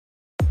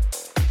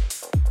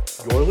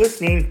You're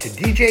listening to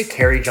DJ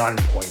Carrie John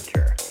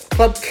Pointer,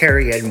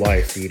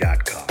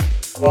 ClubCarrieNYC.com.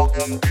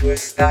 Welcome to a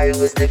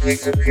stylistically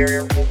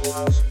superior vocal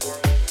house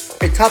world.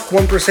 A top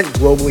 1%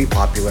 globally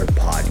popular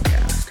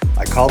podcast.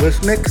 I call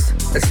this mix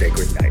a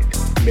sacred night.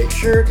 Make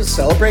sure to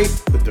celebrate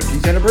the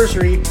 30th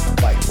anniversary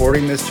by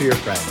forwarding this to your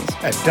friends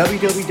at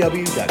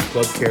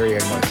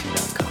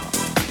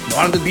www.clubcarrienyc.com.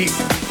 On the beat.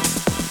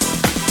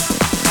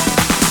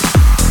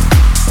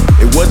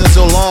 It wasn't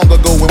so long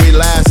ago when we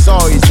last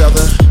saw each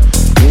other,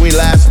 when we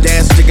last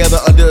danced together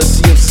under a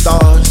sea of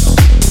stars.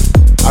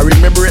 I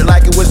remember it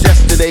like it was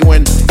yesterday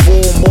when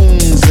full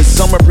moons and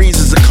summer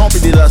breezes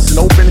accompanied us in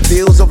open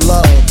fields of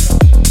love.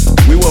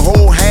 We would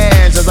hold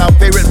hands as our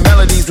favorite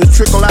melodies would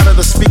trickle out of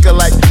the speaker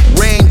like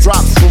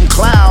raindrops from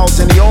clouds,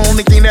 and the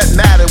only thing that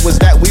mattered was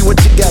that we were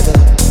together.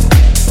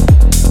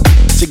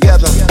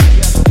 Together.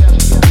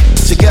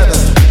 Together.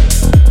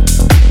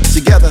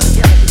 Together.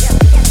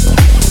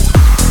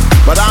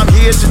 But I'm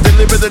here to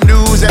deliver the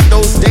news that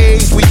those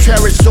days we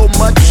cherish so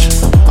much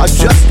are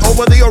just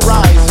over the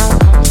horizon.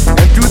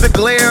 And through the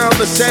glare of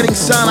the setting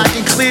sun, I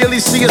can clearly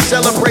see a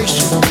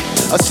celebration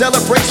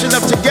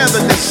of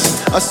togetherness,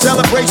 a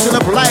celebration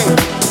of life.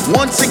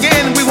 Once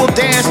again, we will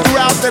dance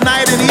throughout the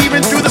night and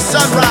even through the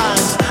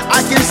sunrise.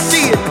 I can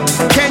see it.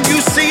 Can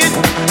you see it?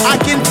 I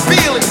can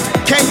feel it.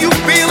 Can you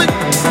feel it?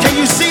 Can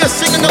you see us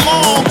singing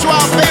along to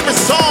our favorite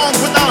songs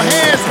with our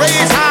hands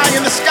raised high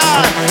in the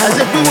sky as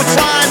if we were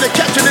trying to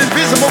catch an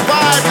invisible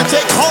vibe to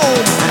take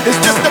home?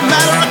 It's just a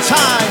matter of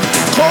time.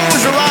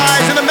 Close your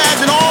eyes and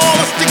imagine all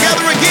us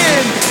together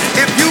again.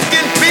 If you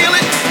can feel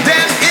it,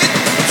 then it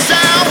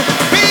shall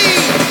be.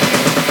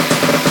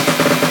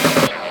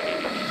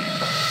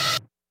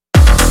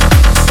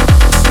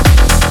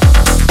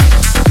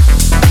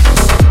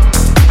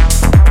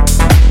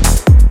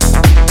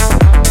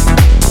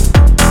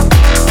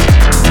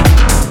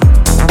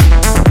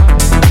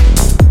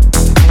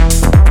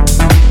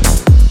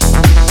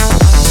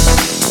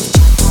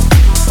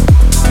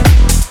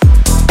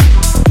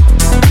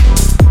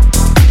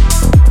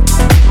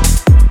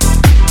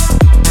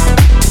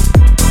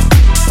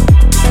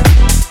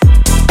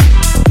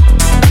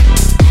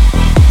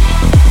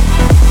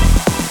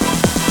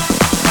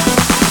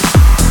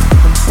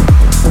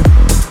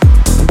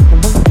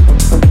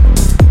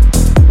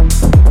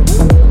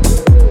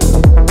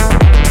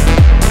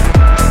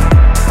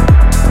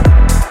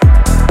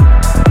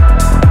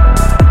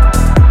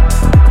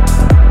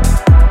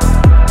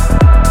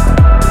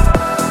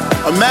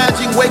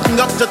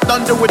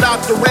 Thunder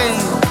without the rain,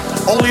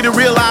 only to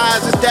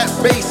realize it's that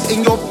bass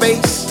in your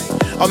face.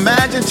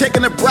 Imagine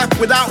taking a breath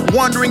without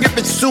wondering if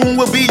it soon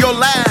will be your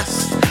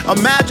last.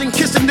 Imagine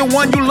kissing the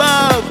one you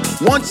love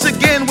once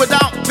again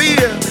without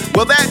fear.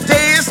 Well, that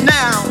day is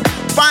now.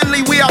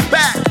 Finally, we are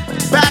back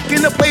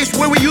in the place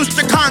where we used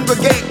to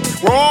congregate.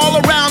 Where all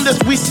around us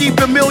we see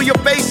familiar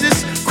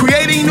faces,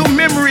 creating new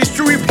memories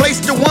to replace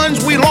the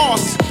ones we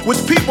lost,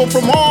 with people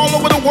from all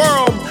over the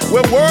world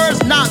where words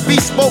not be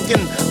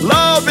spoken.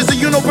 Love is a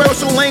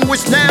universal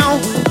language now.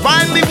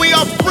 Finally we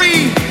are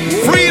free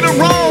to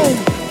roam,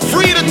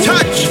 free to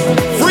touch,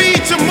 free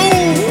to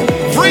move,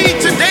 free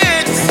to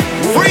dance,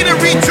 free to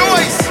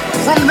rejoice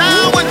from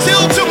now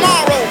until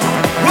tomorrow.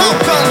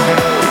 Welcome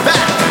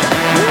back.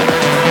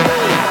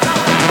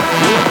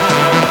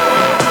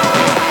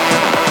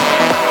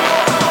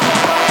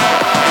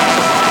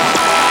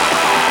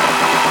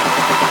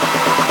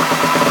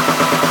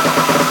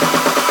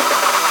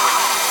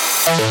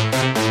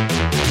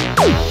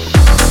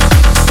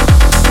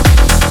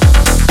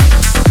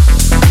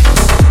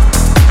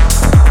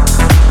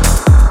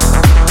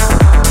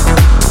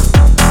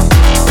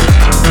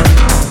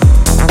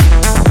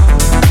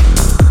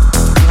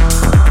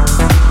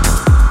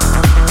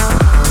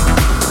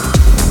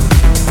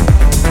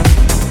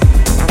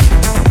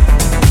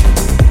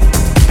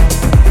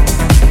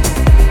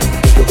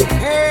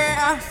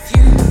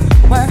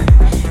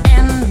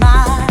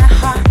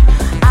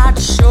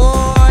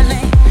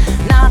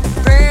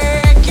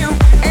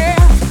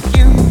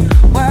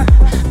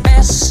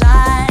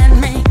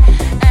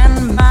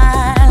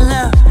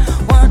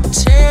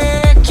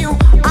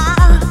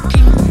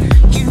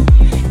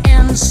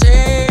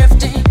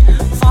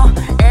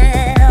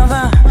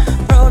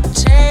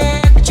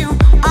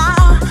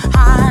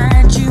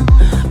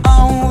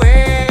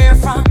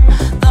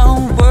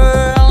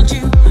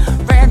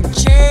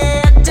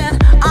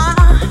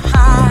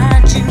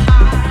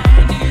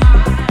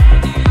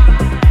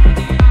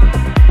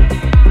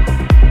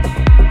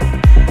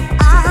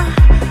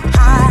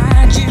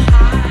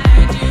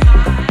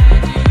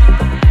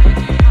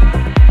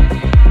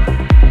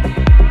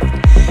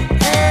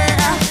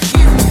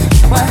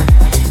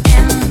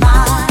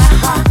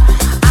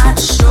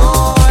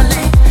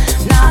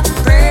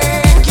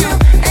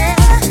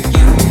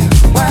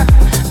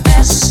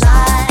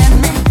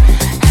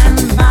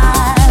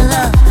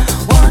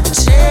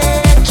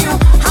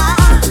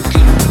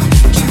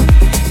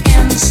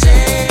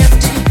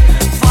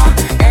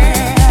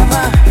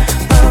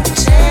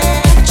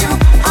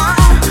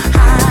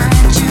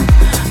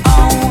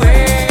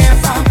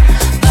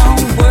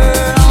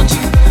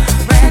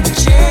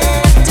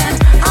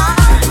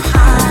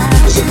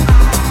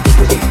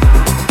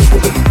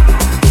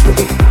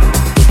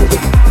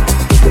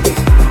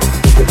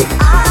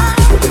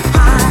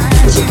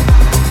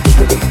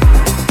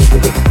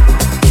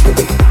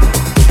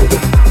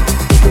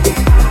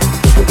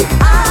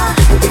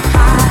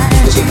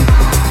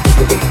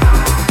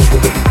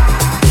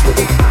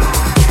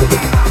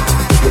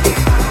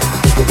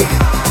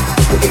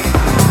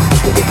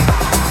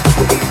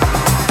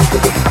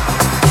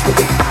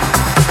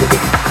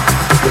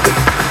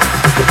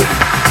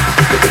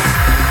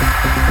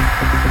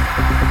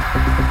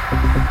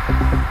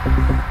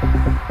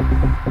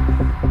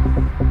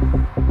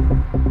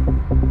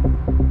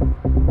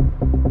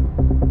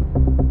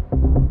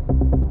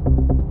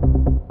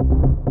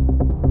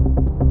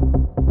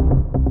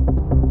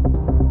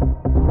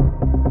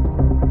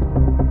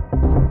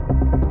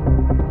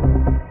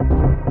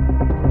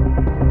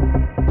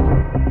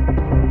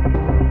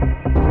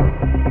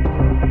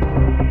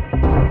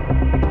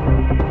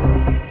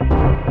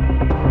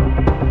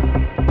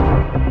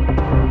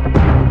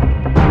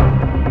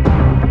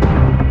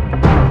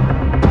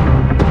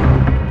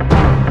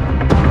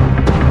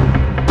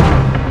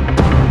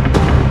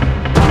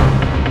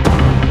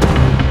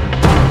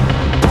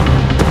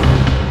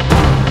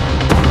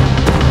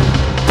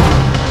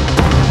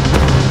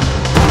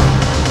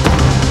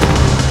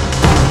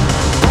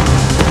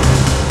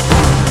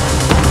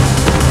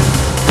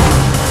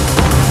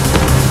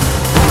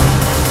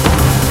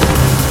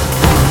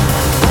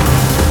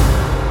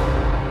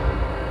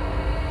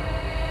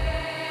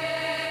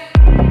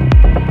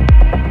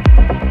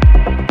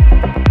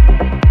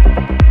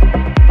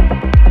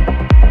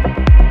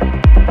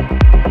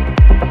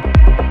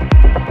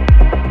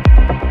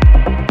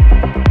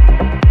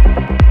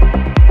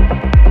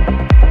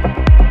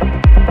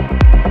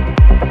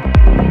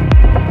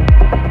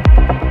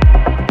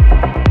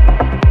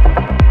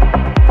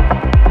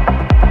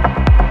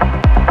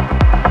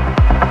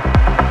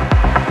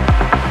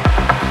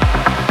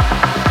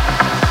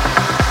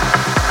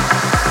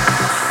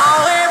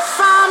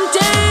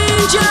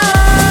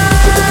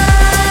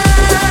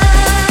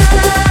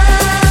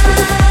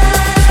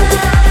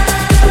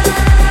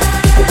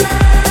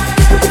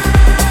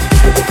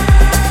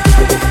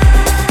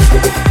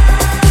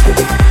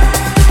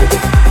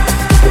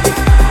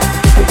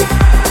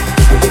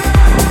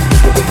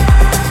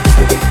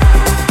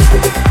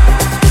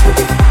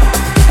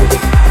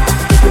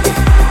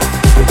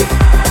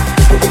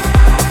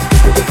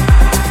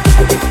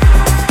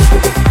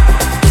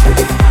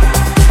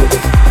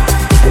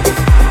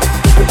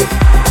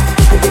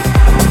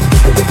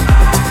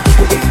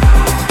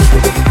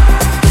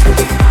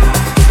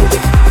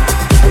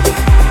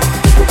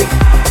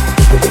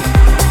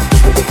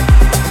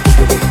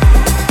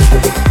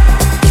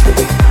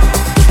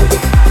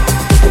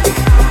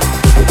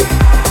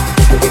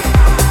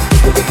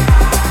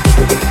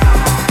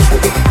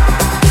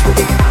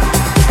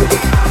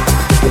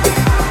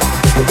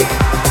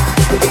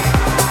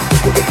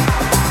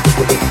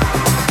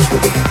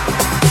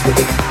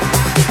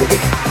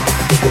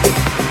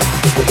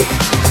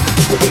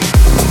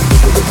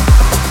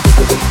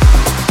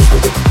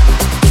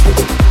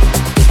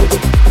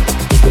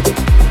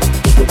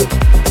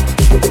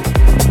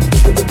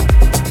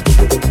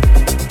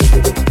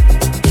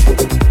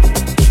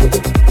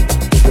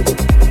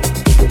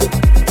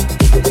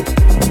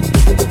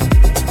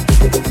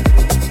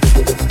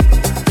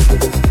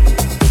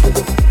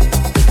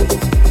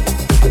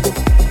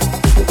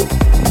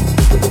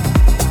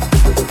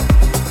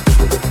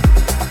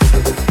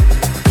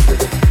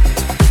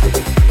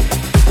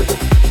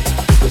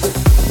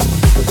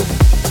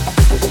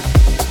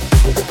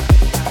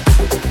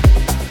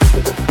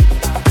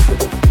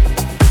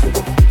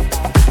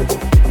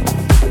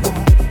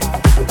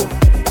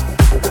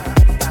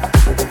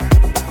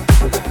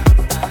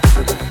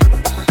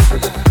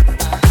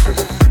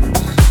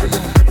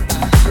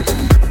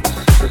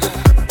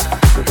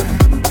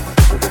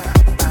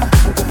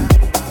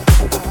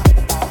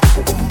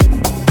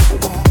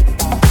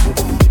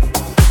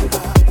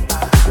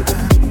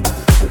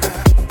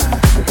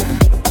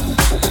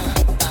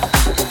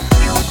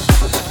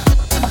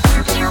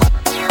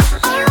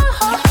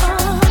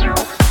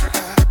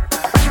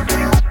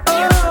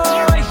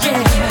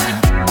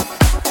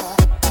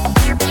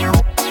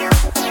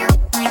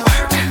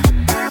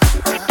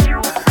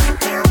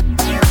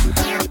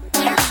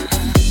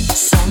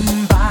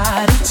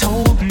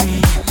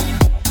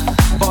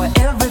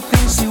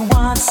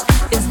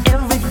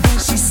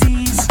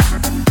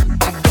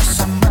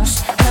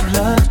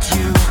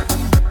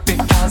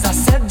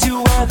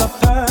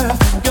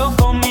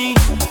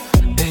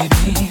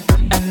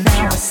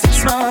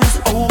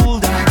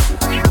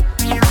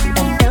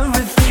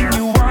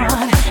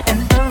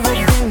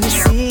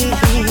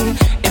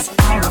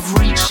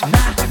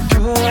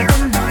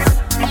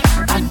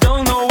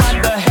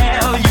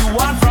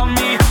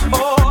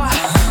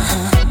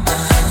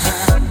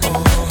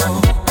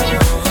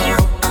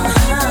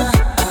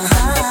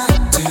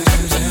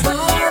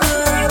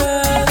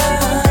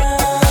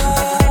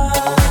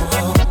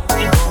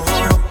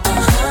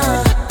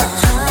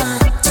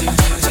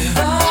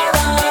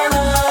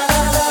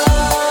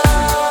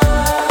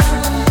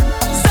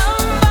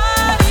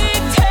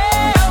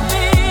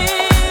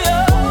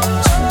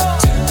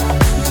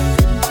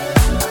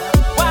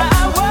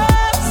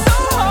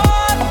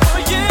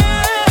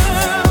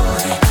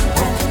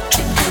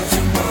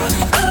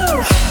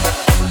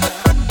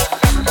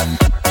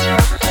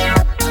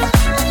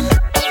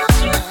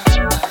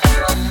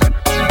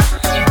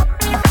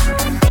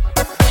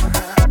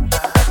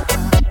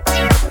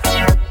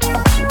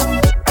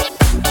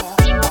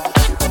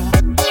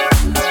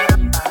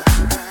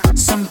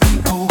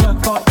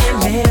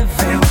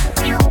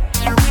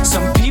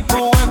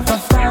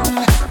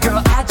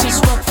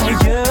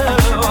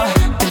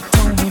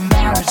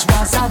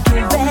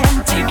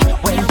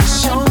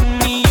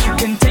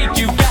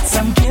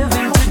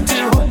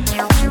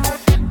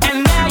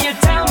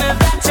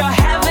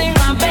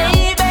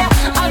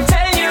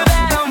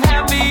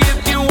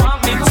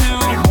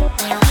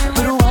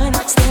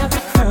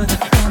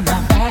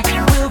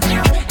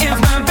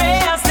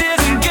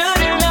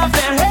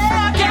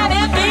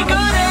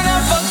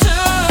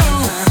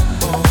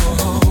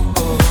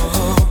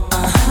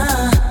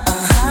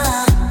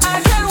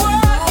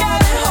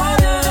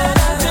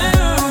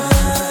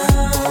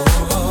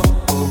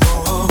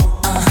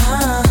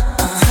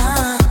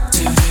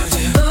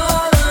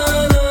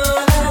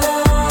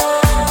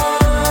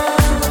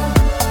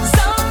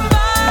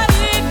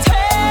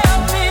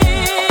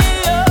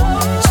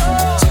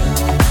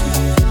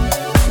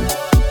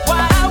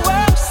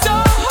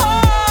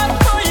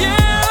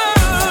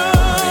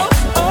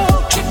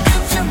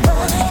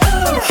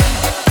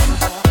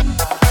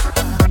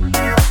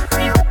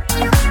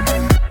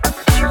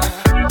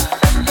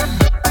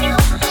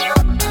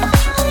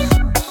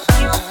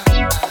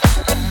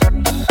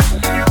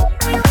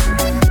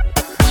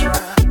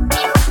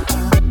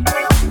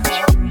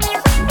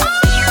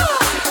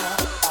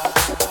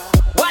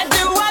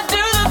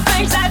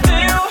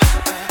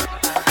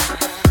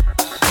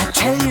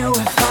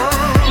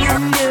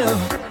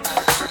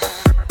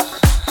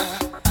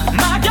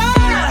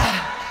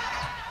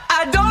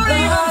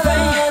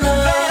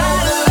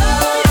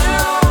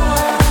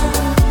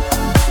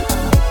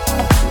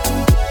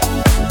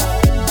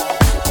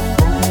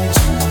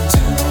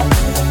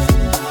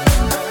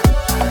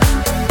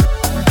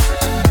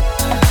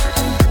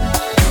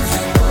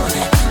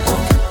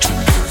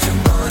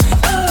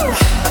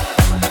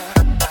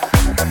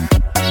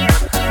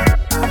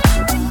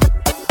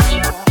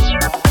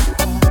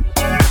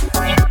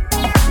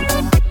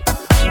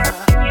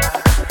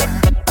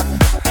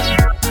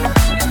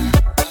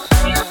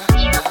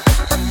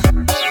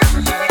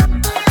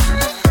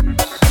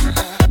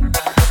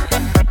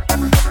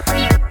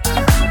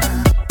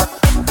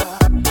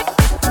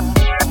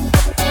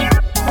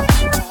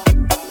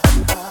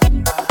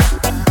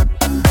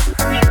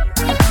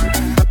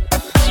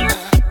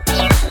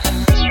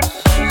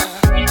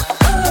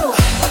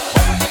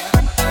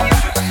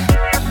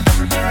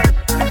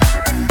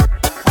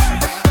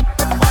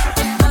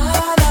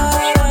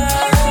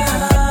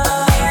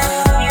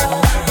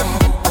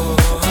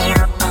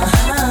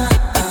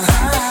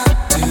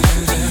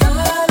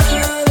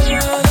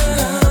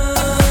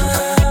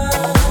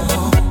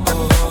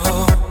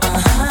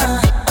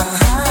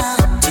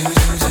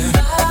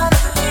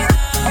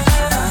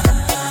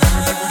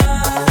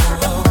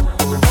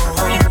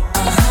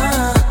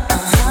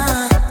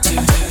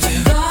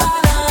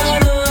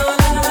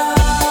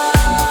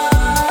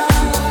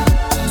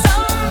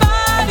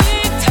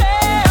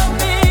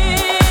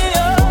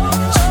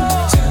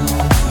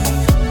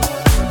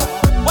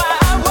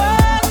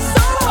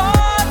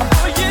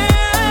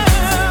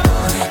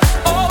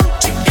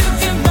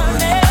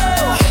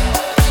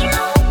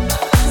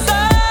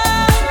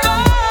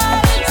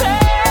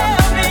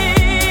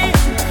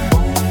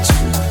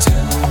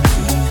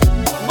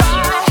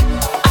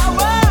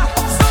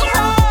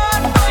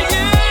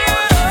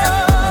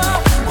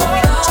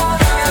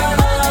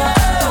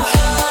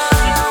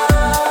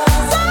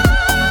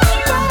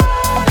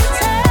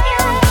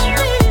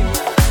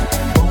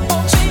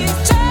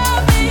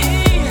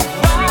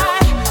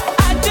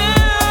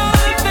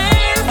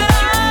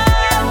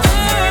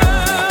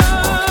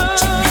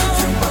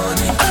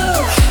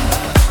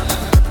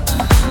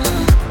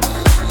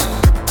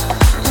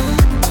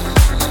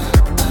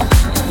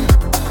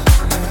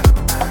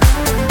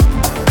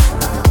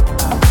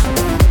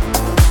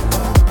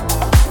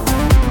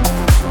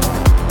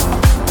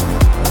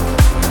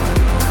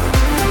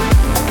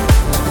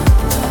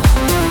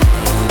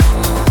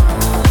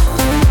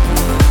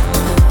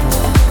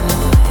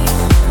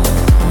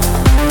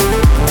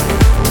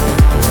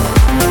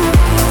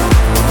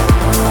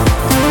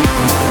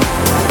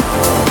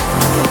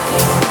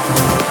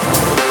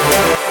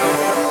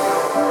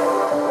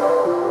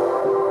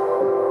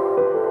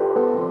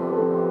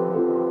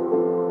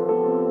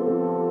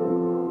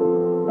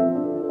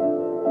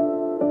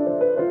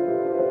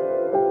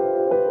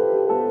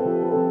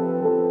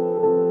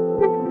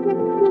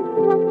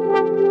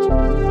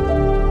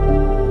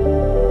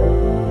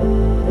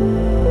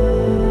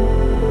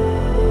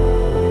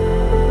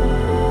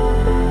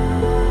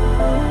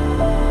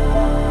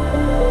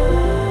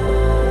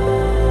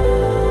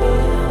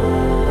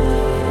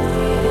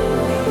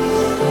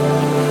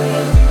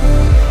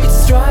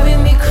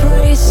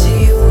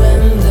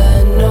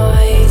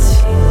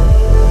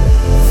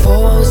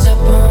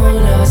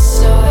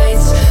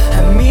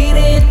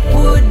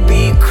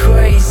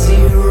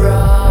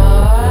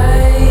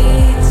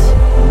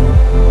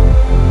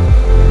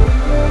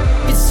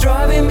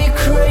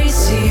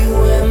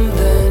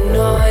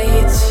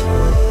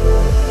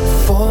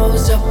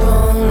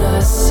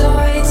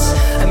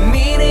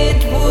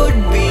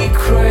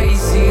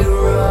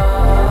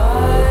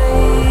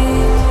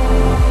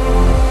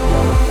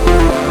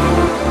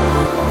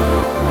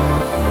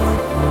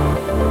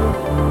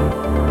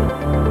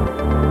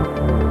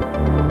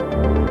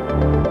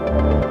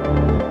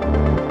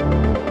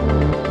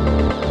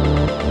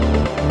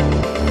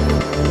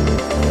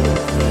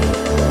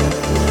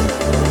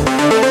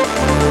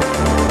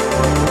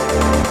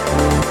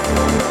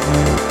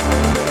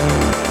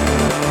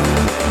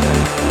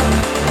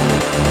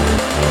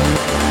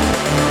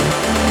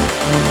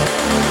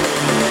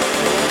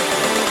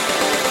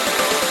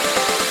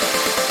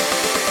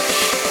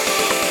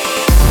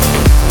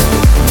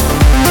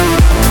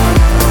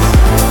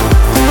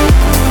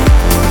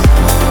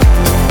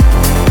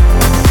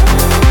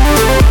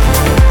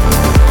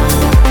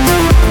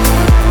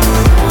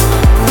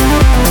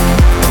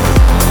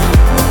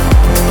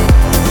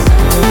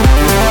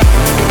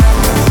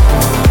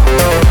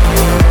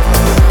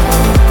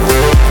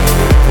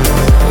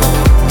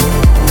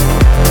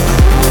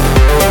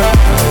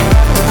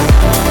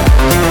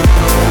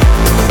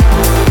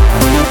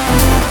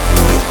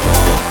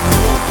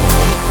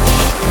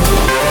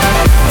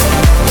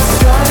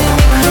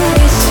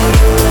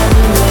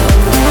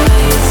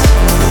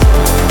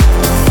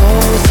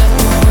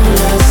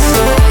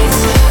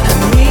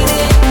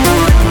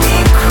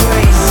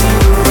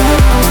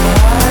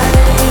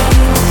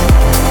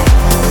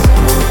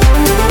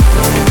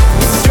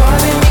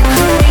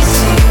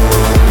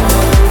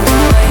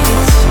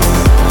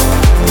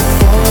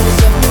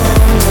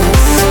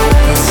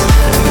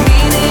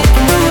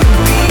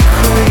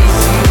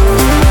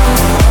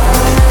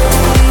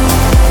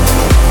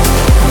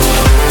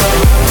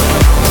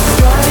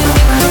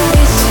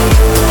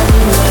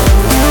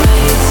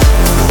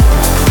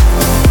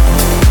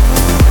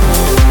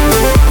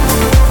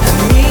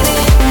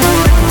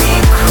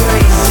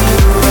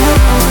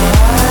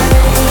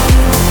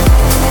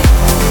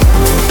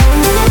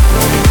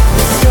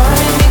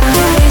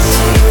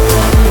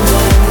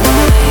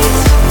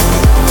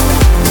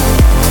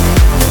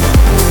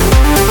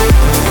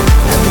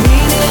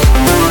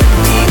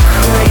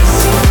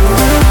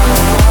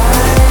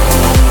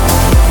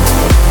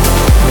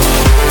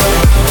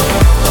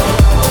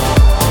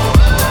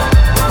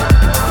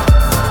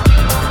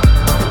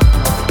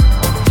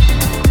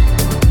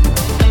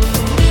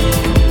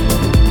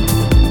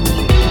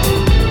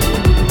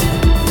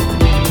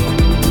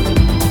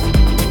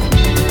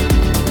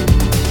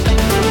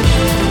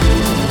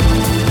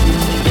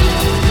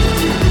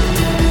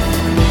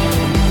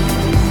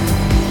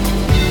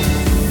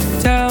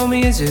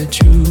 it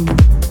true?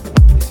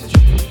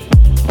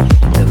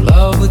 That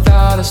love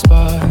without a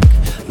spark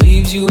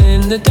leaves you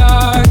in the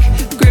dark,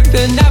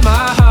 gripping at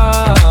my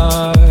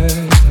heart.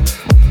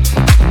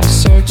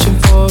 Searching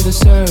for the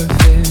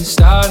surface,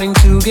 starting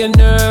to get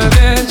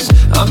nervous.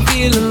 I'm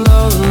feeling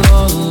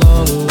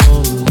lonely.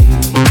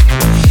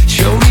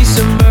 Show me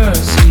some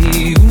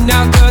mercy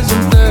now, 'cause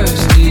I'm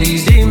thirsty.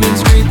 These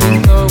demons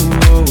creeping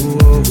closer,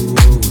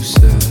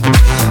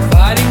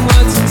 fighting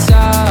what's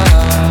inside.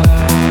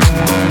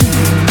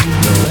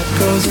 No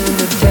echoes in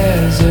the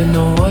desert,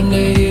 no one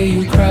to hear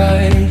you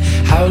cry.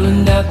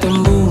 Howling at the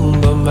moon,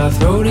 but my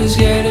throat is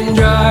getting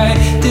dry.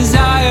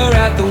 Desire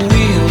at the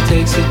wheel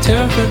takes a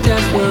turn for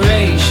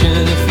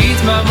desperation. It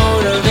feeds my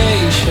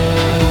motivation.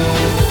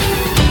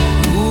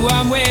 Ooh,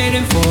 I'm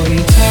waiting for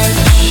your touch.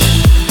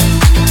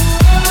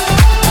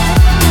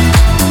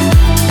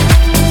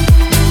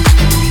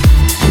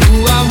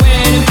 Ooh, I'm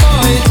waiting for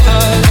your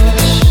touch.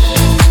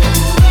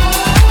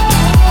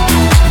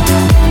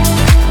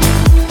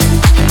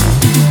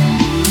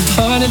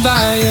 Haunted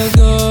by your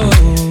ghost,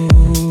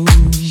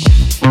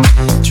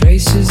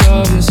 traces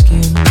of your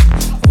skin,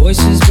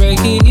 voices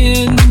breaking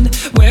in.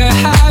 Where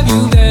have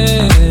you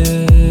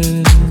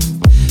been?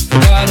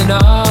 Forgotten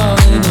all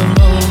in a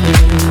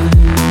moment.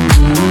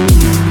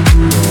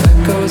 No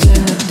echoes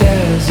in the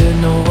desert,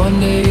 no one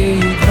to hear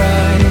you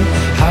cry.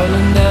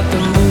 Howling at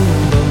the moon,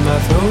 but my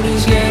throat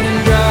is getting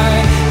dry.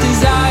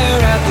 Desire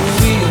at the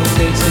wheel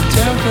takes a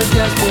turn for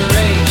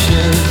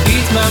desperation.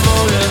 Feeds my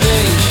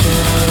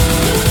motivation.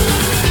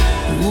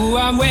 Ooh,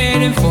 I'm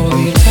waiting for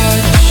your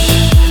touch.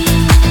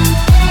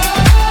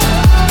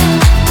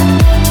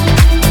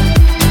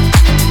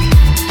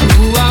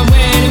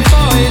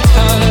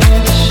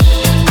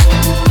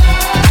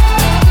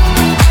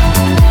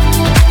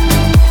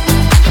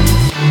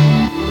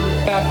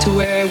 To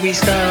where we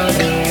started.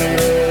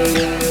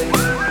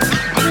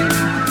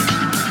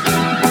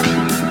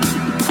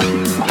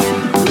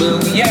 Will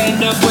we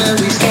end up where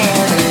we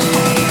started?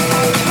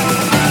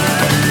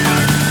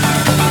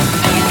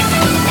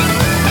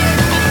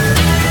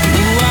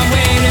 Ooh, I'm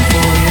waiting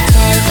for your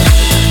touch.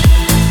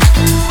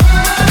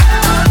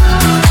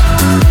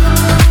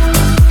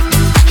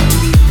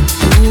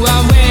 Ooh,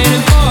 I'm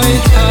waiting for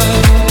your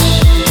touch.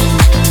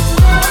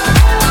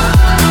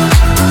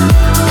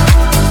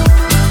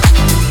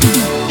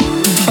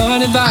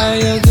 By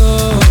your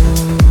ghost,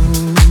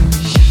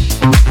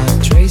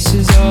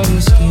 traces of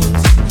your skin,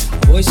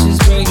 voices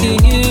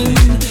breaking in.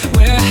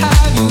 Where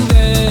have you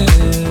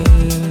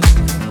been?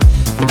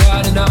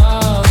 Forgotten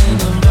all in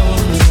a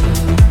moment.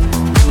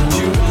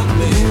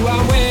 Ooh,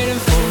 I'm waiting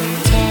for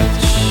your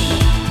touch.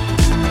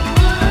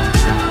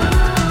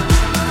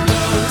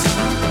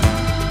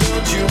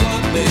 Don't you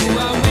want me? Ooh,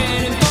 I'm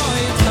waiting for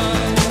your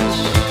touch.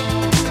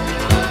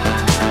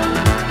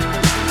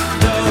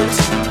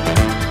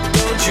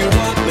 Don't you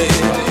want me?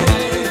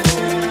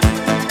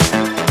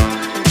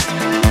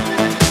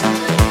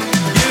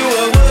 You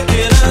were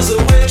working as a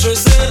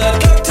waitress in a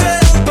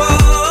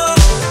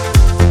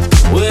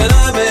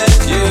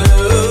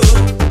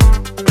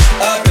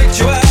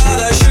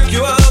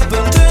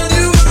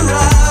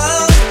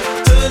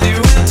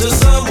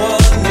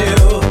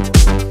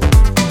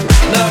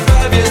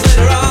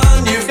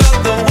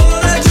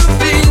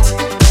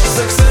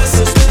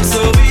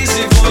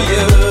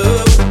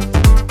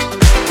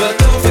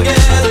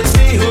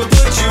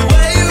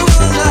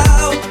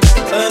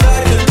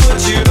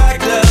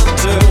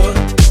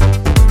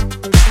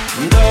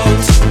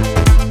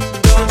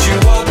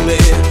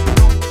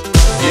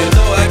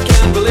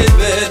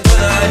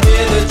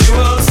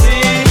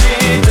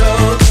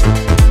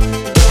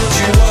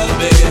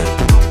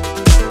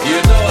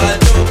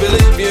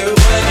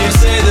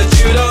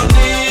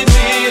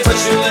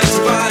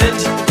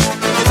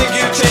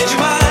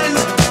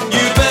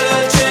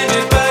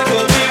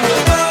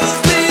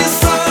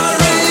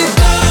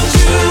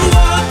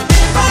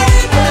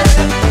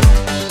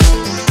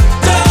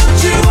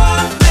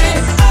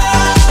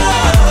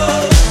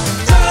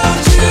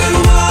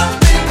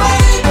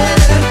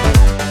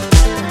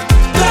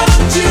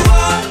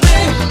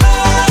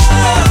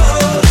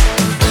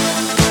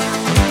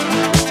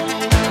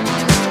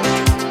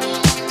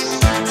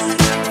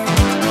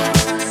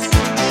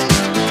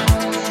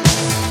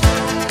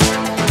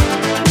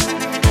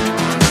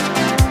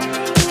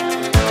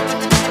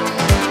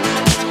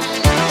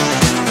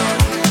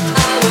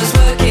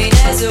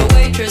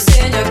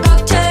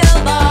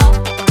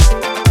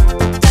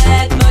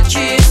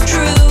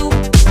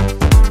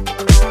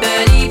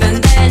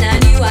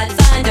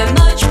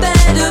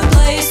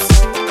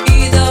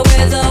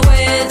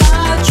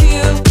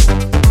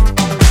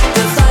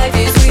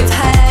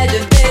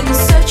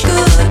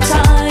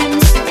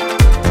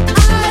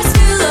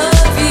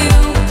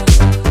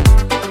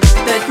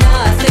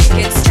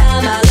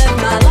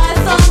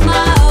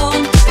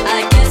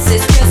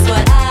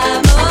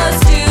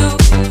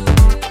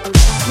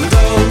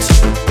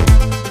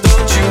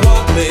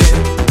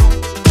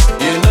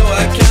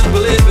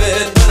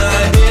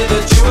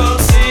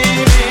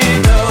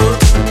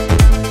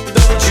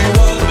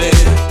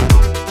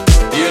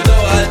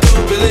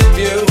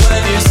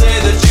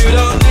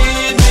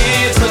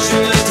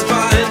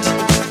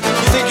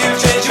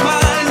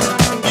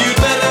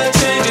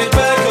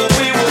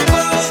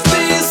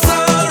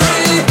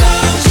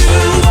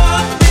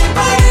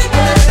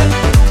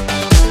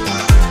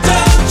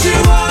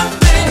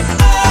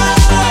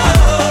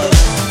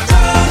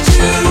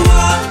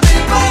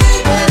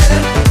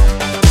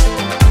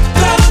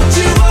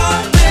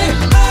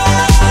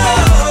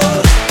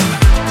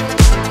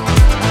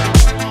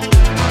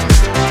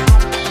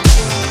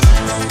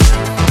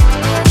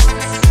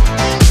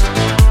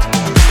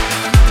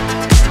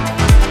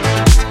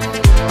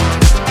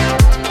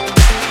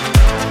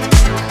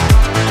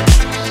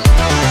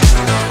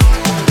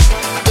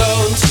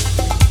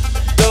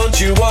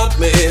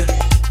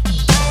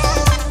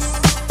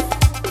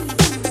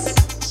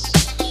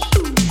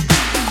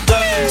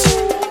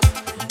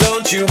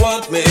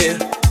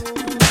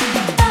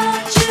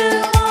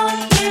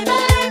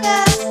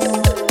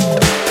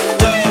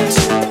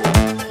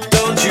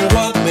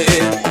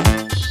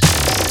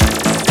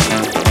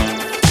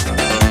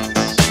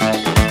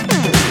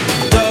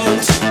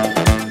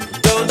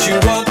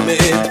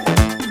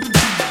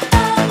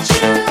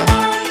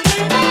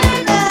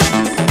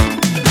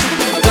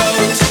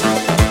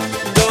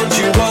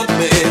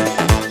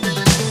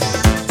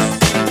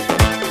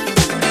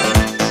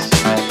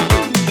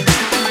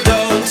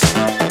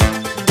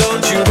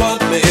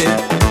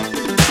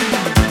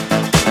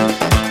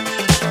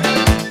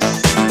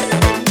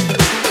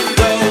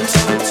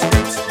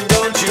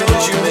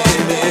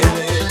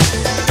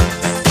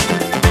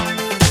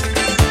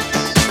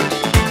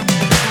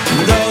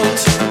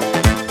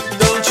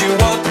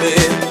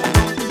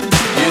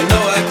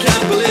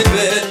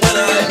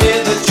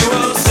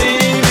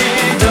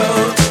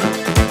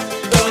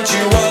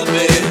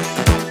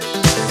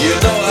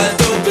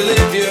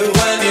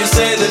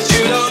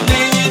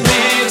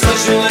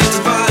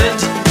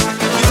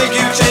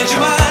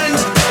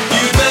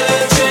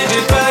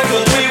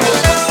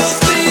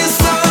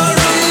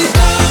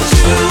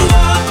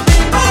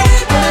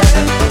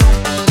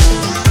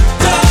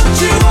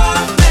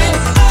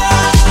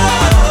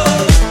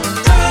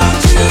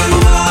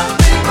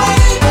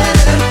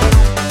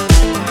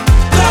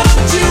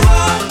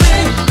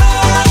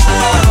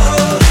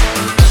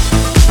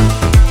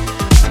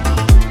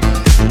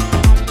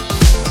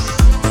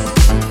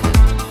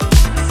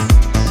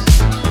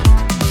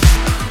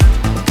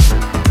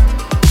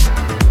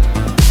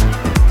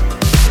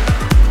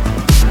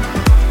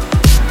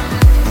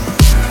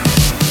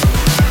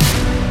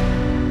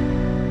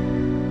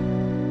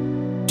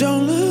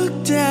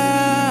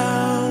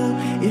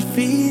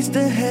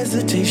the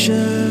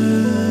hesitation.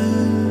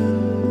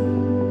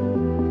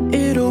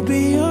 It'll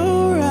be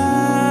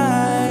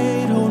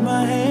alright. Hold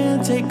my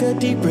hand, take a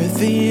deep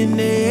breath in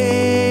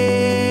it.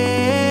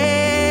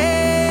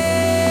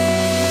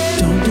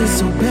 Don't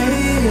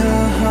disobey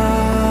your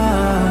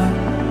heart.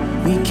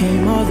 We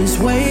came all this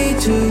way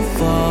too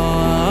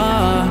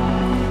far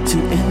to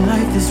end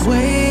life this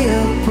way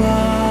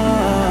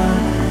apart.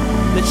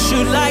 Let's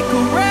shoot like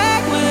a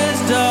reckless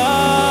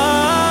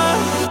dart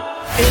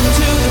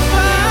into the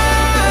fire.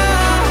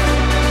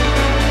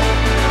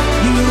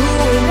 You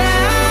and I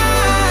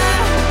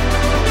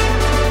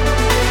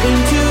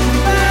into the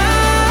fire.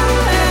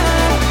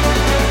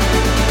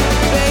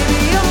 Baby,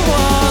 I'm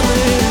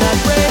falling, not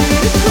ready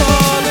to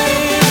call it.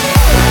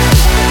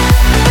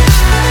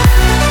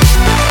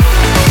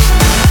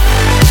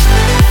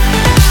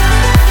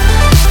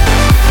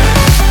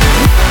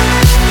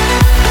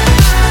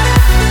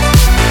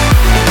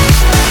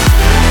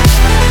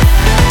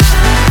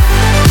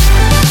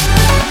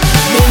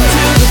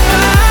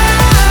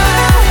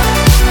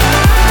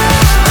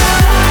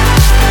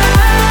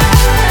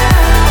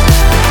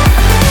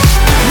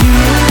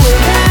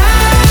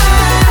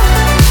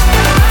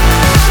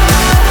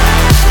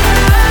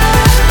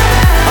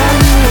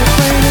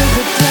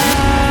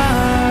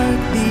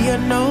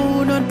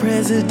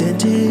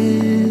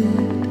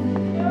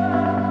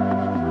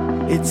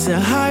 It's a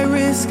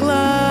high-risk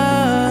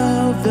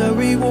love, the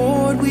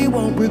reward we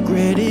won't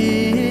regret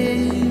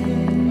it.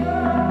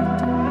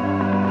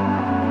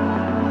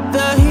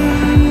 The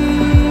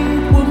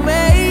heat will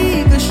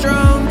make us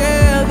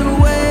stronger, the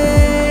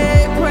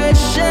way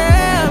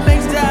pressure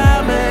makes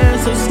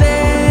diamonds, so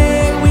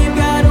stay, we've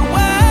got a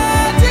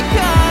world to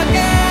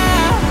conquer.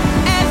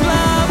 As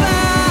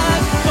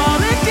lovers,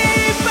 falling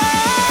deeper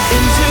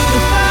into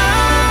the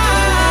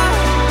fire.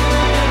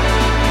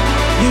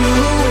 You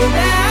and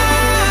I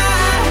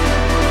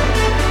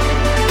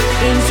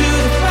into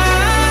the fire.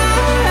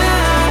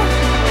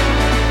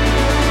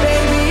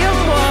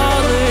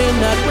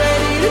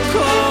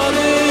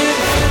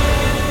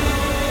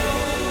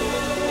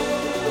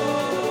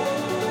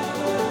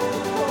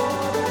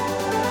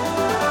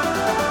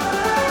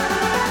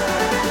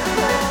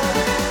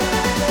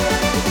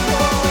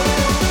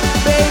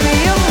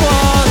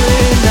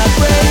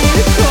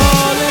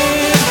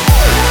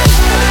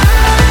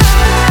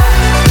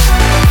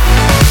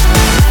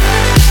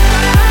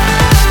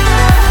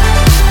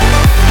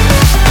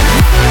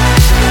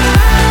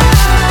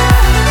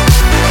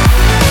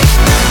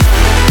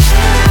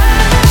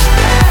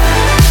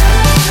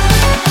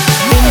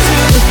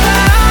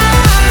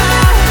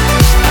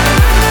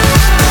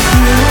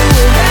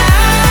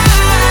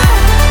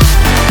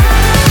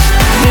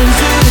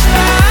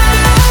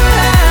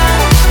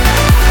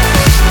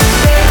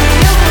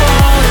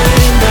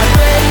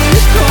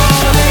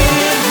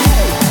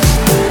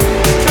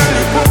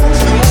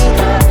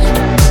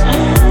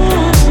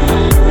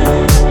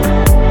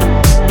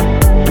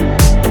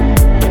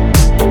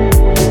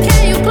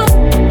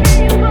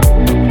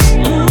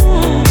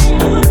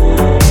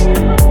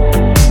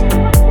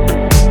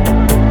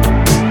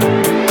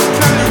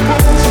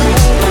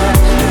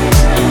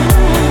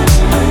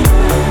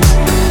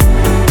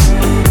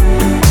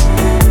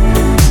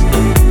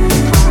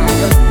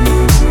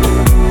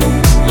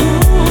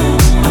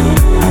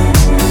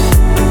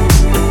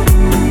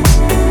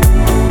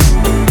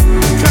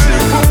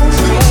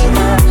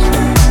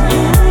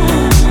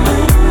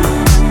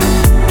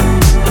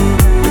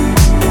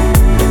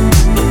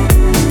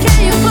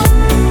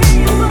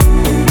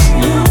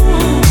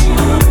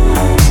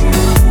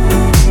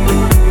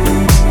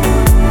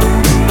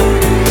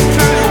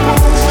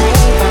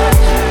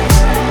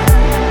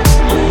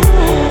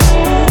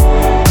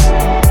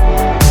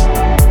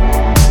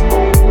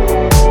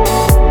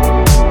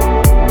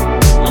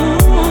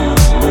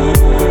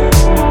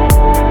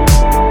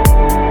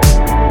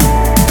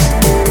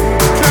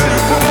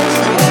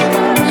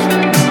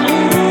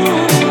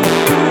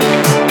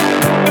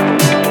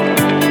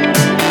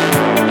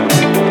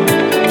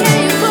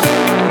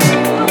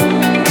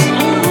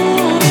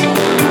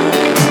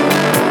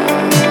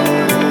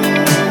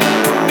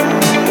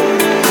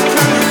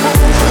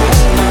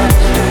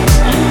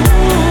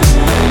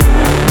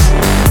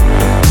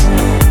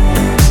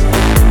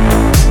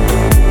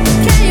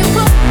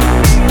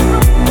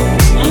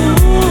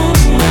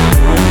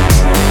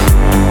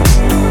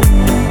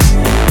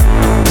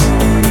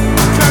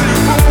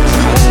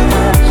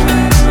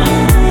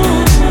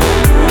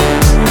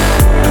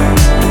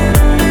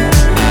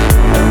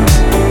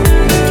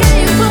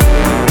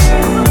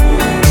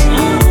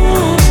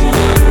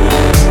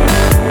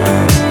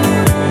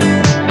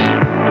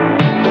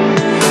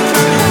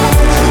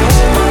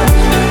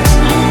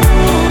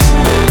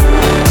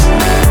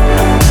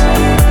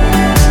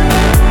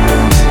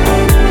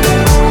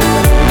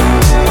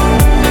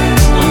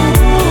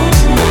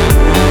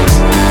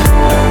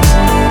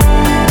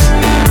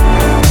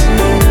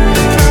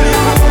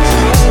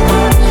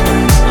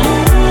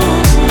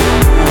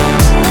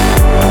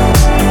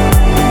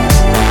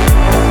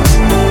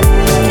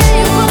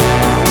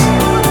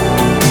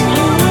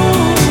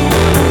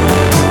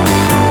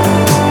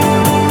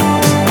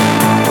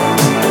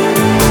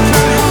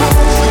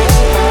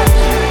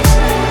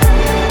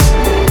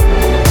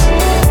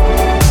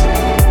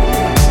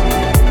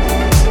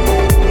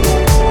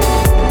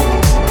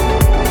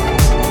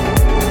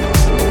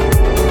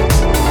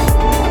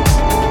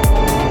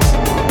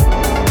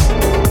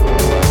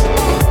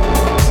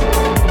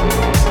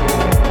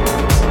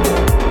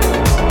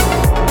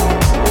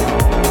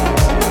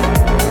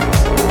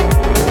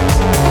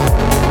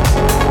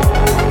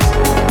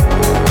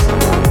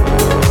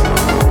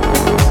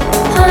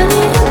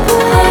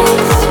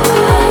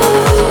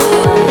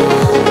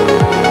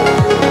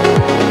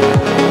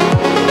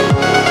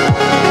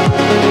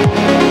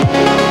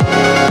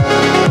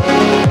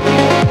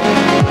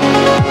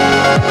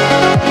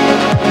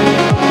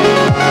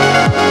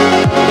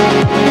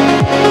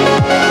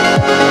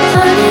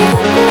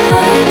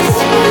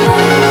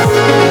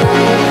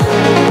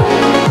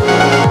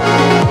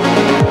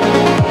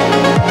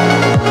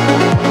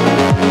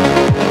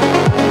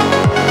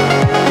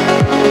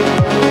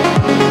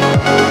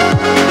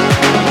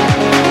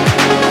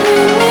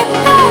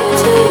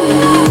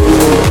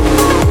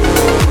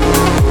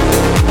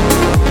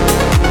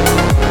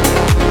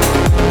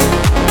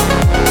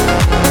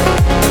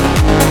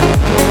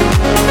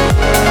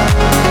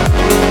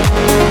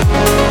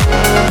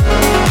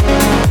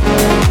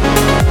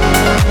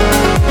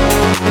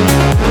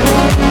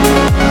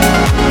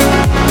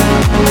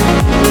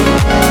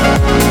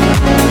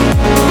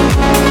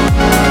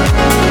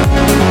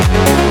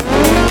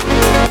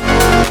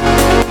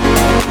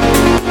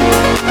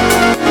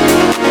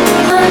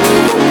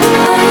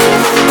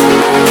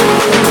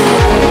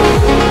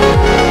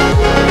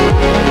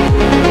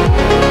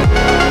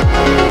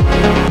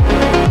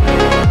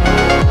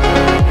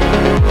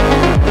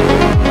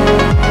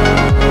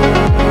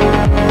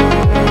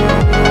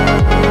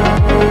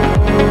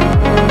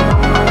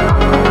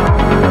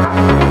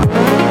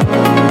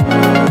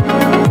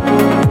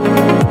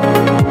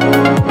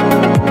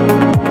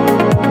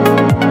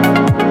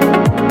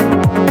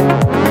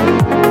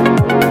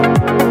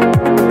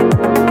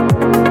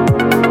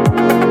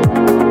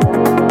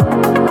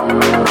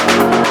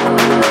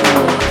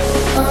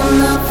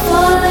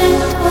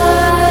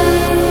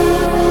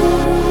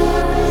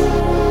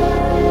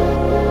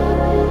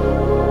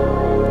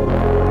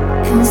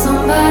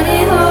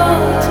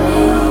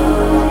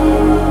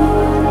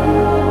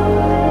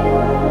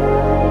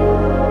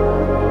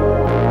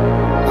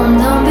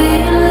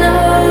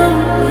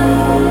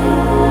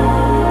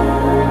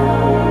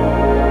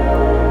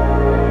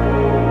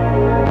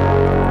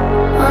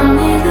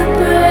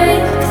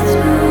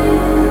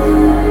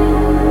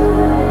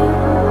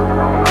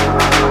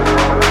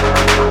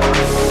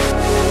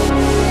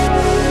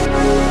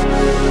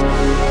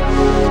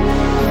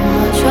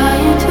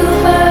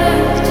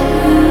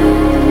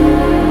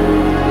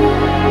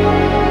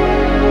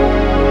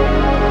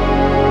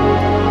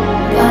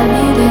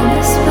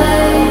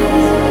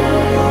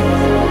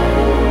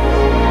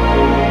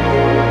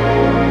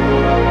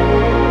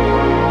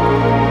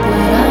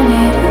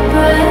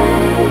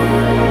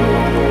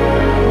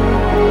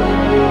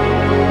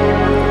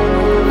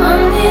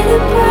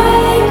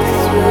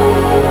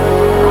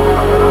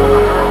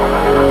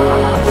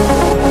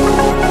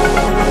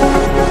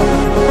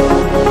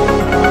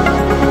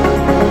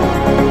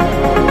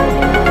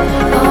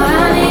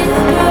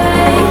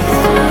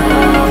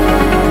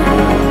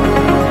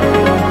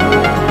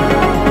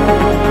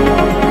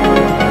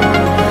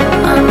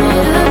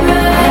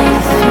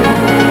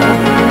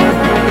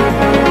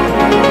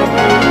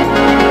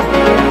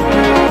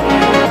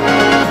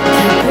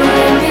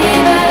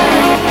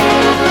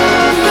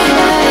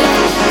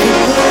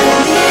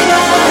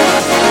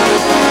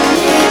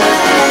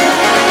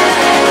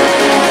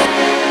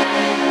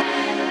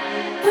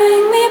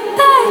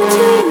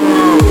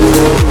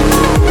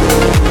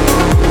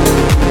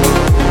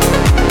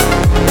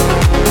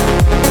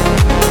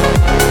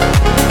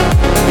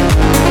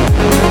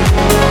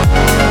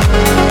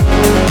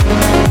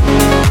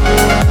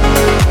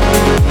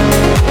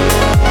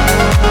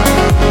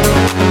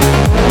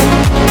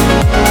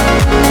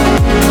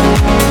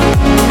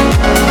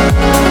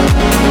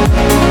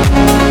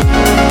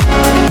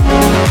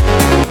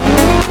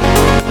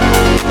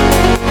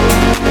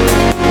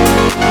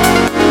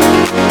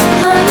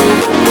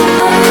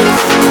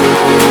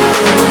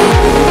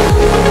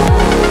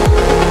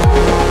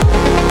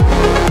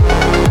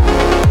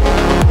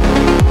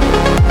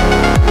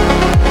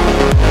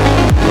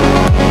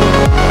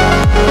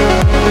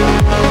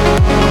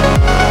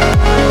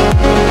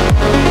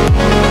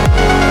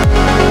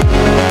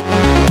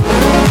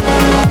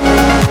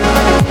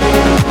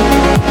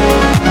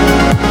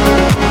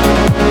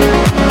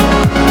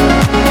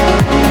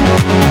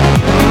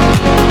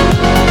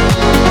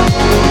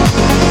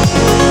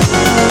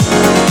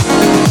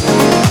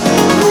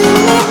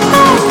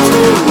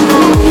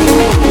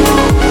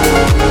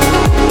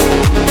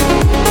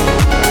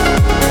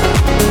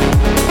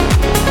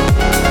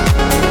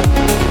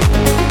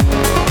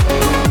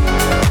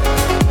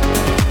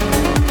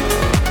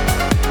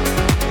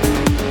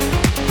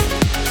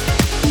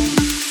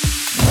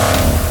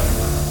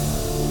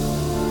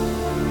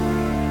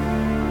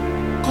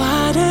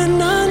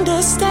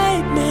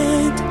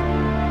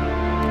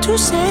 to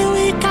say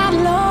we got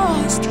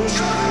lost.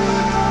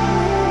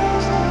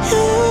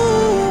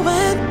 You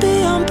went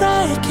beyond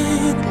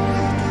breaking,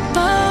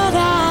 but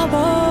I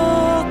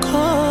walk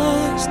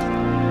coast.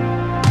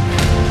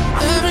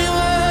 Every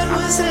word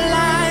was a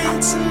lie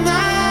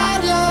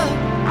tonight, love.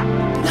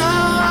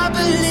 Now I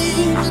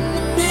believe in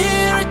the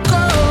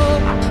miracle.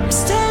 I'm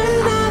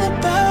staring at the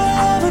barrel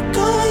of a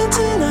going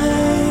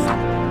tonight.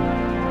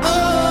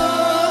 Oh.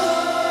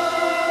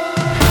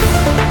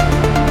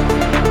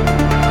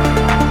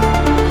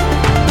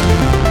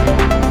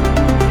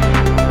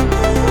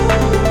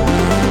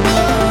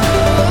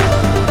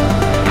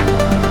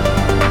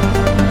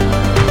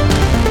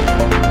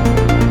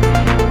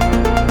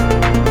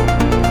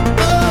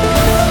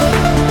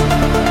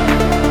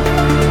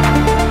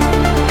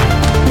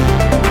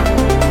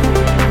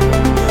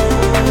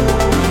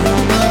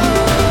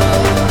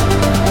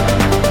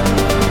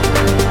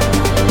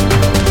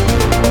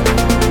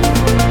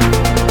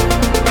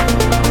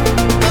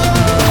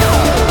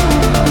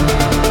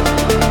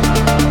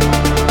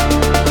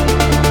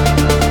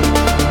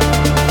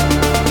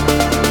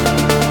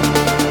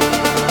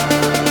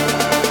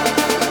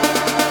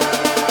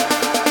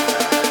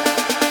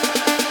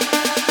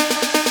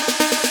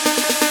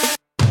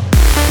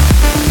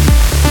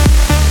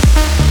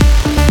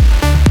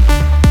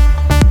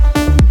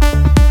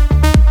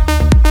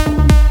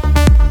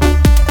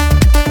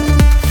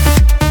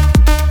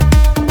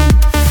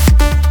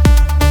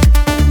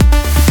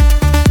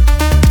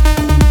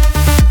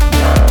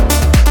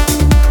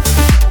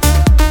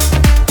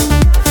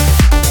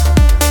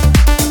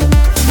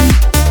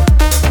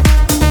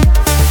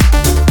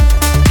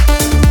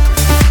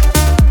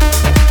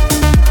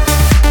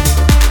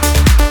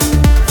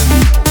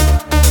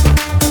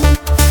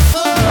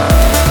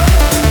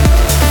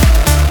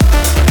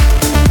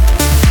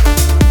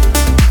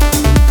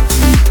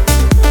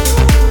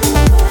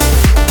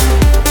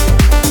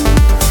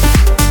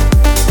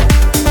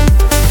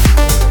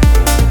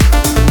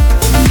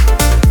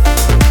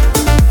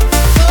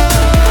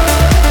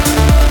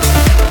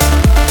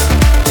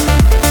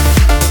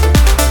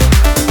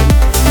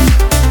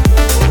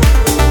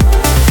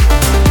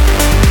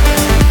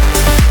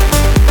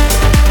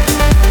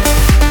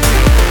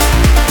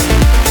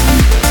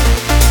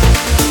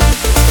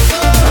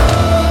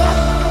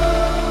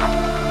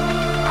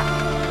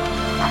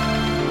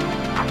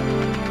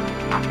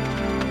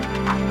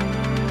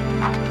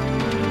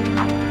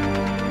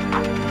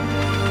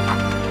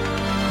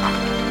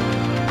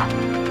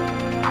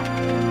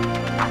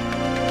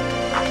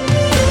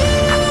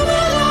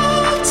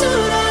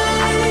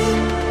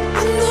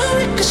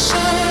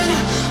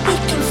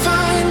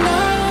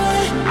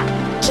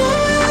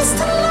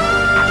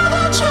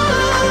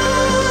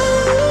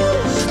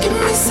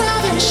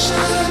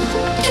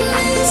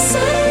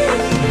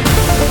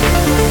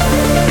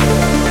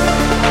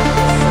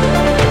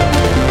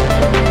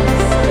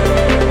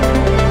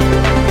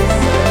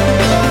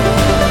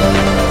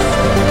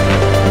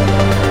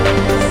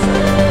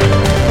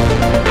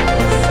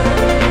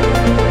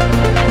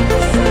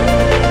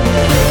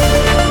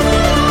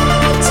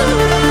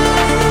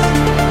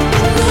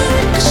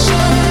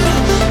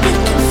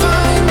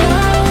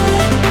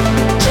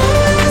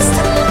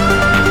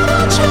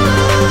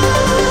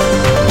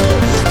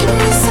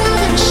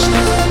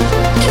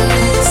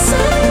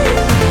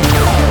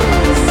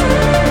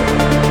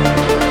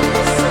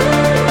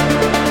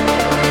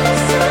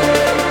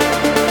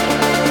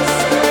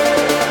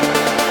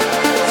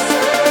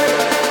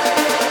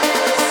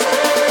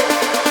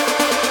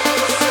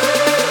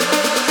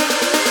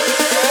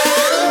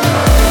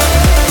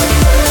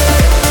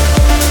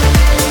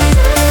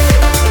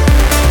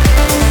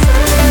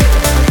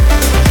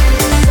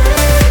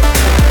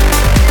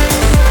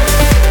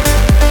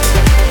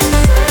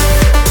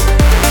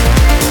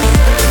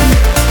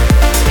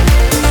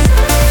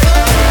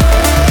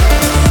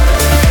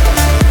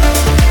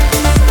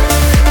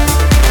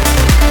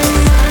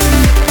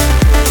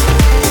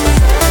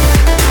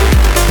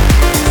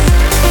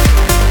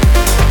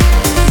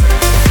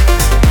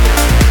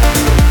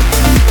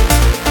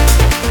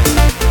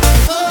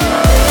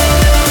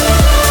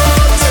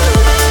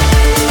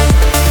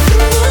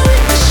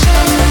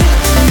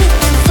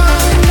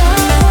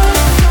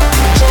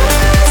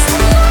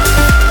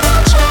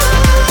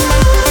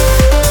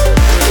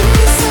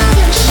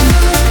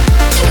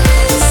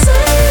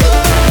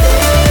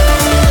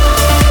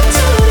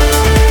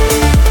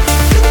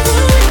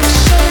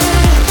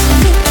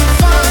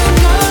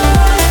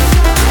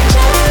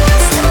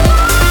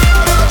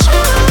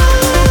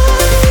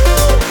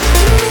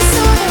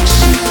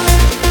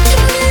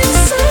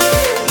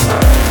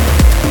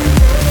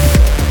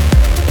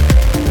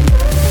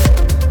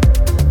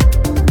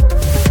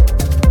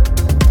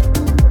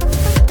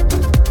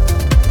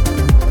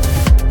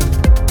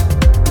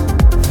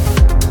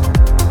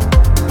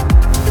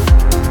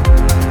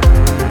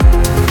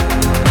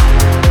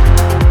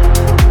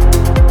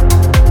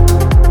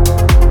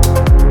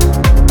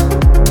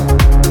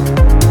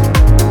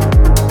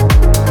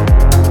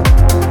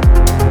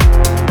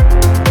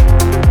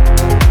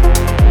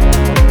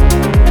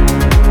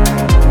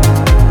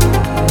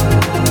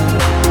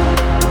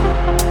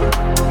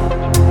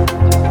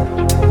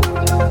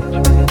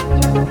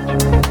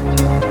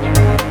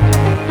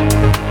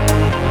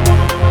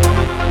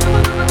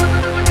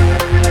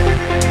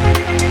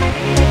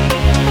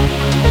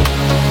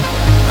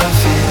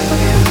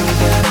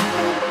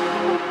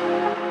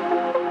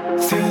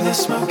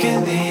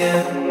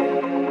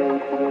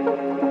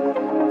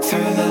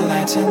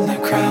 lights in the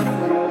crowd.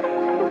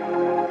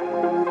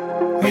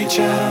 Reach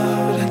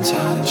out and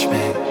touch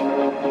me.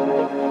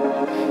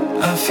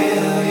 I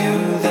feel you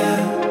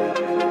there.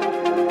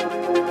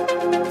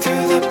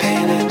 Through the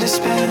pain and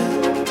despair.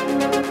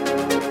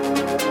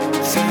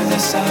 Through the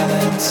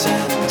silence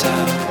and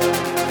doubt.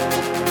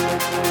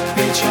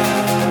 Reach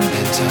out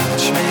and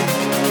touch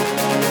me.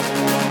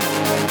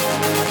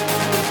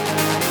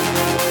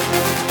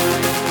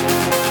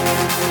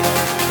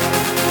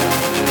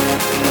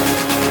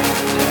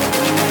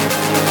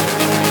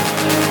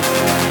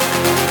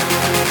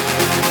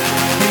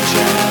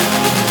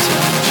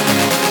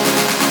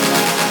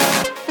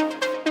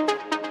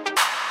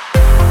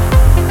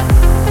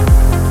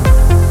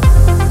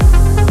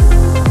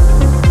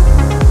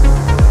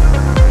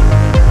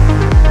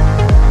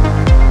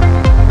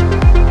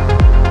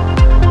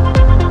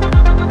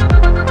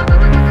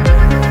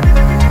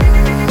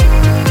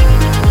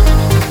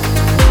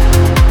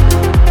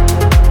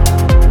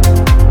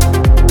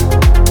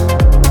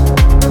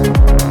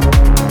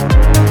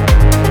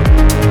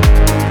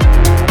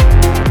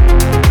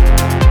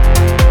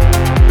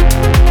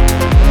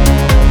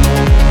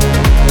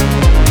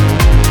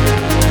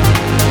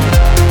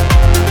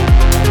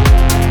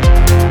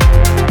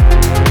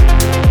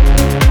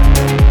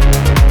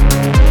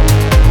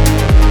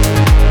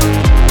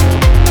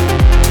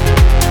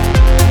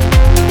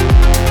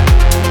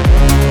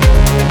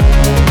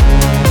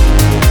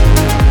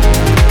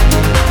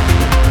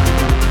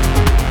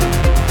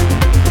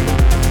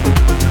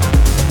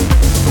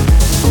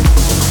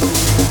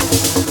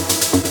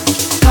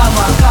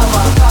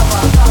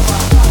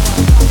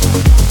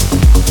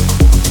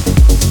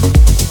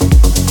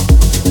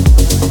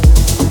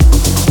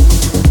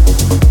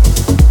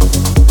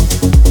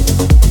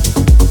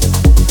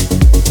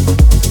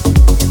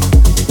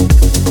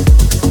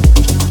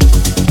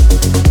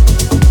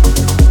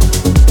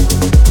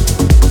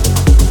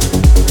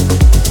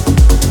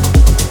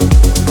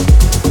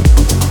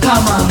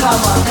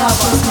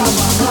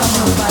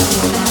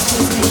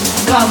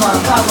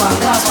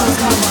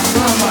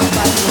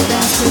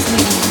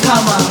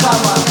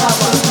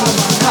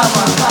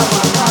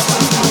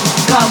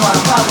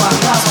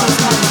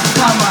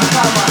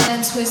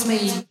 Dance with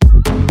me.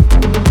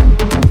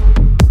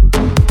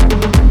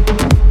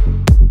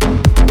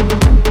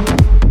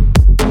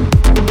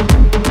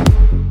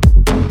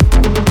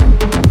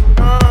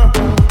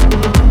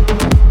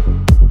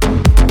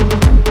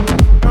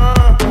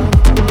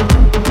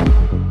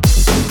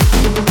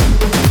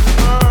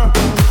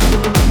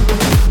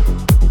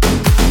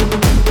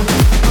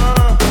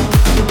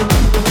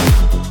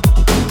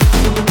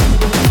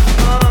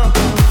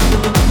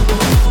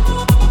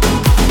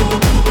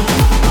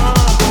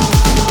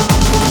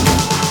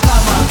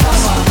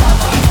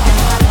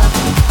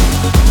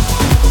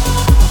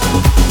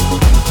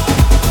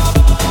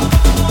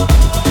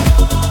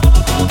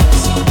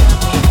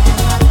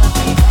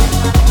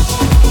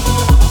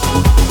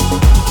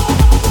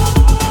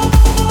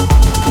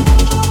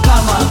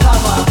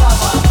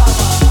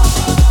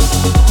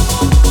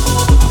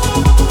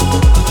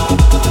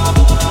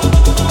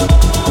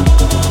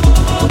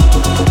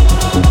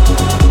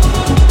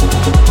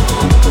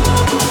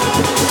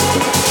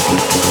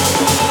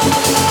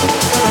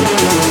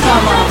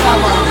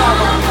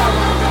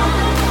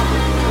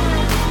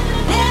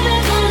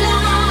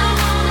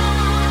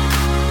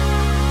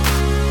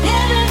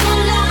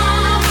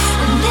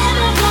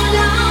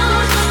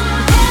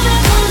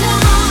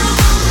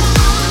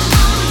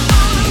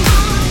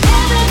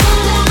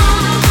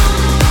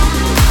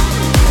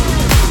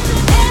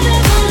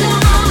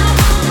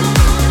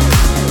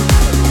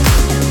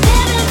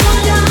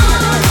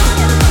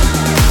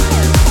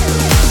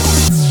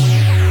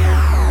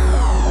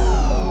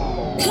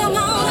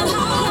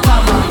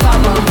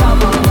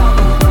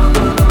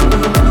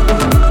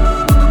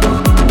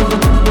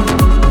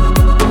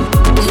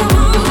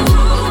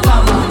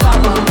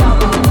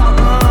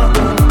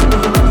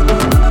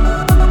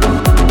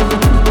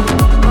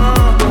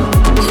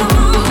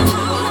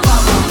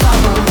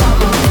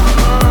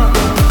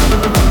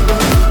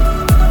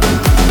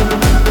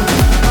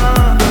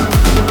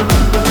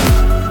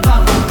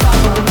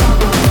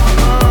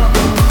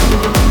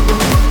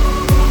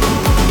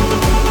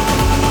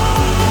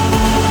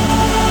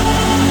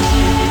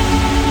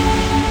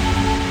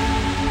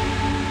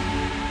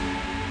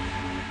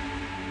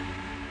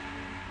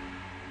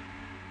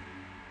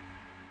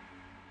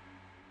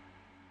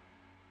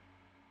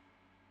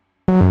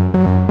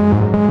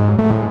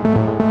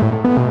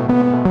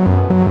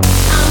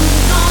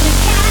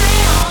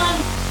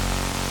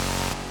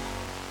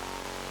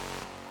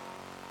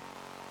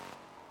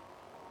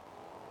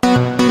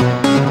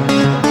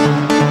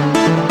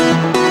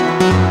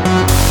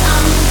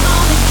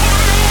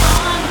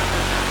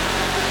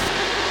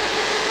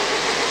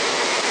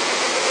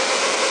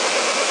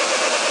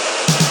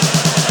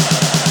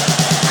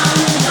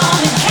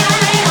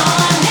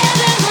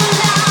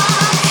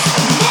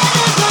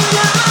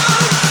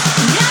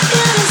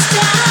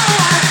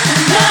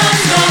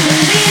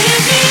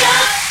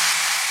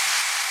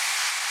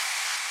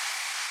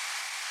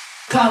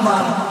 Come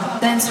on.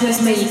 Dance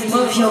with me,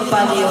 move your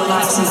body, your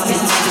legs and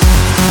feet.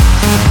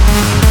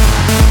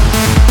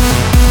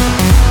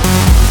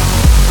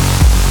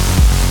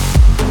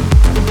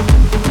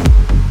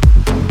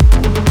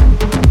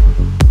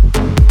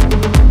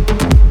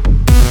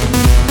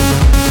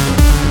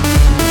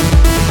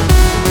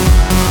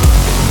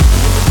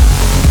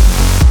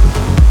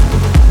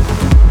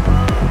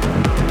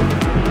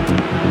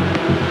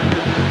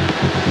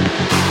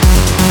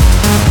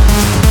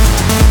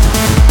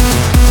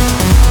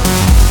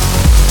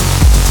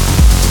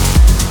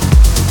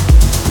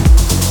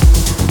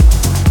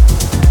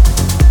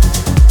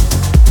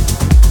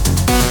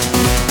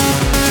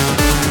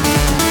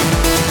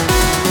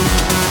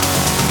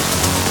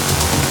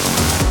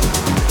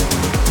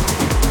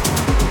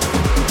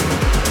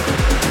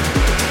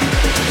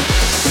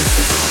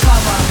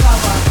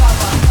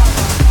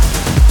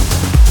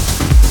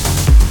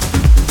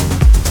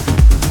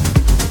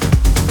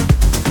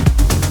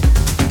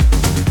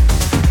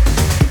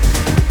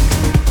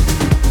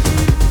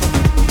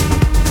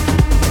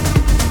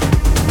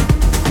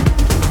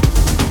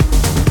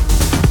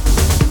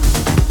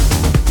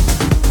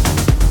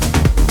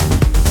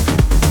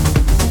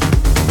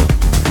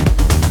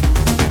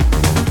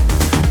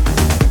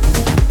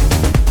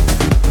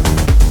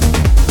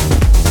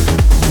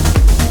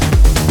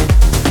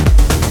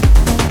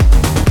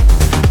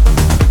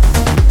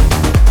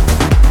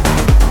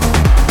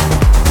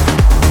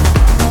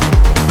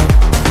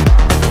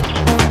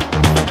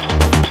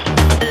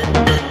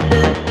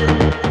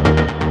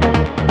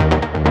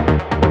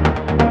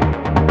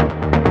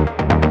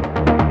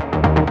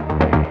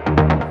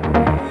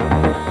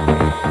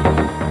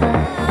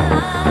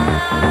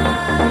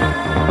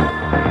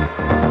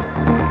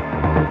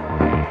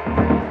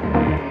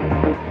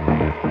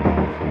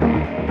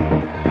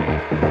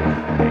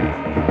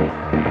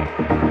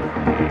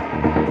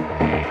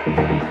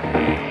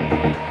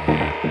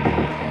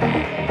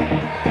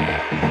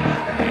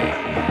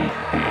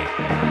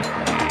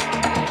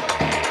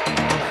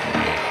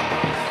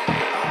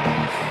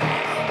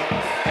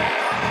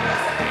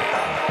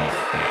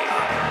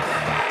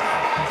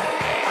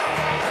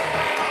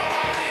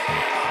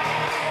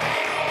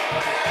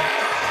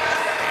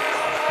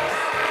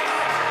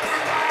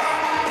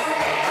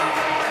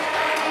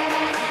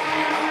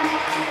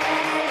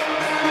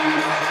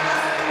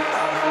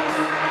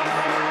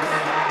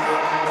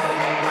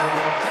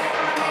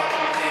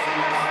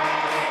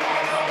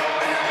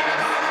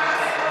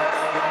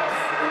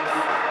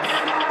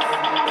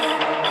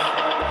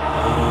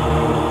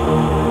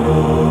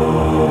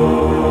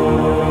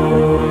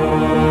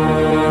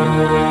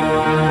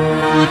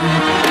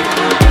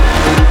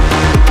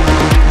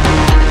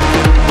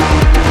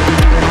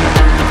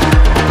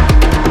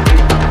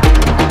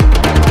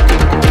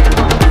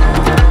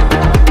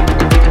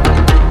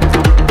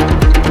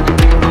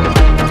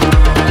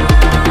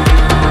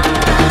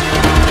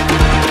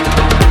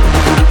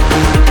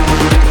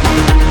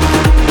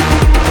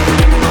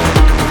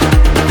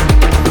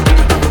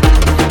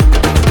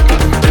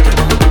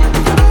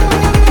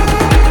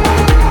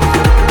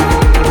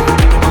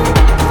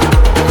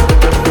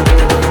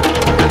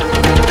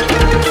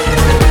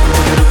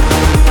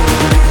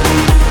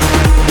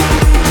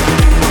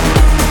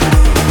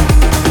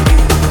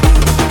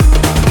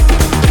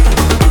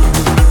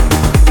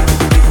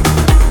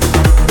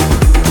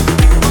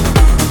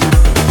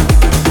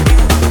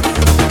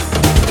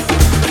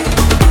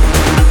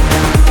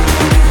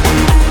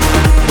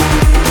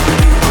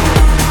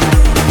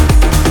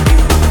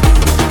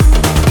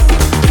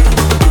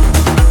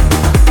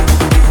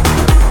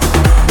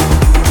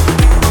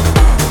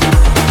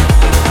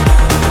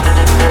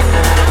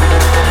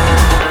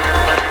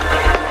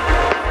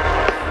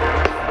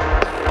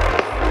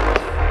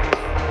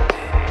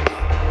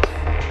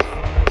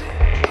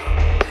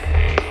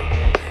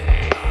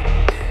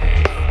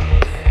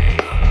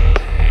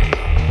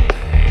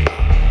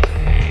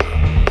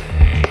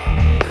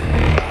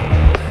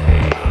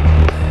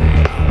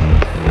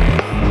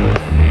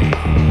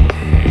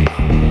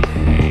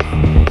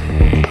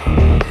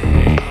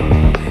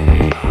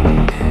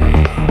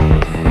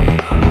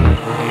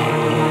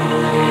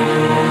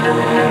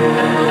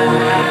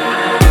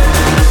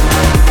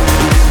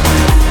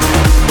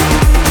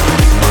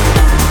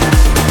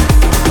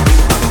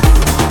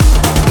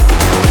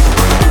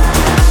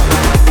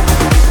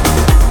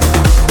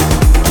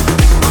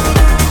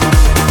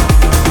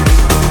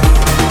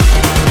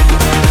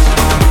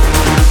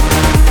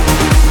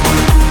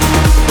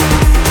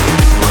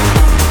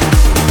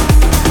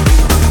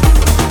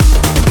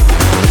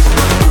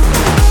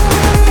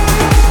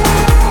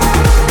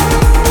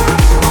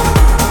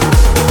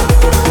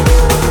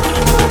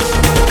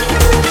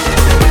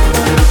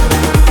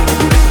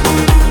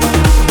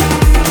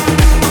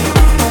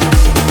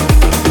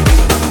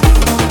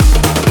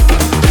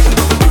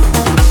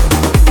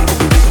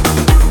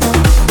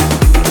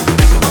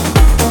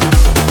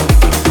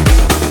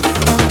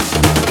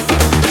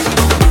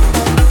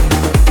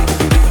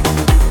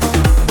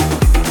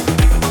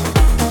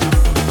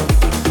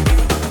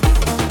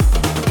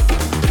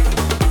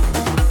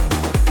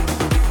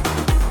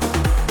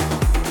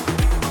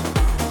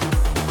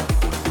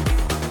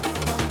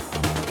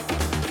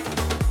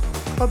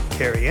 Club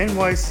Carry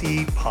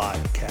NYC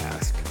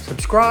podcast.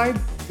 Subscribe,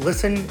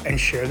 listen, and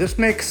share this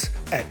mix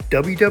at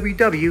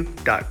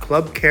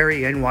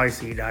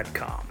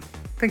www.clubcarrynyc.com.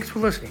 Thanks for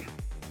listening.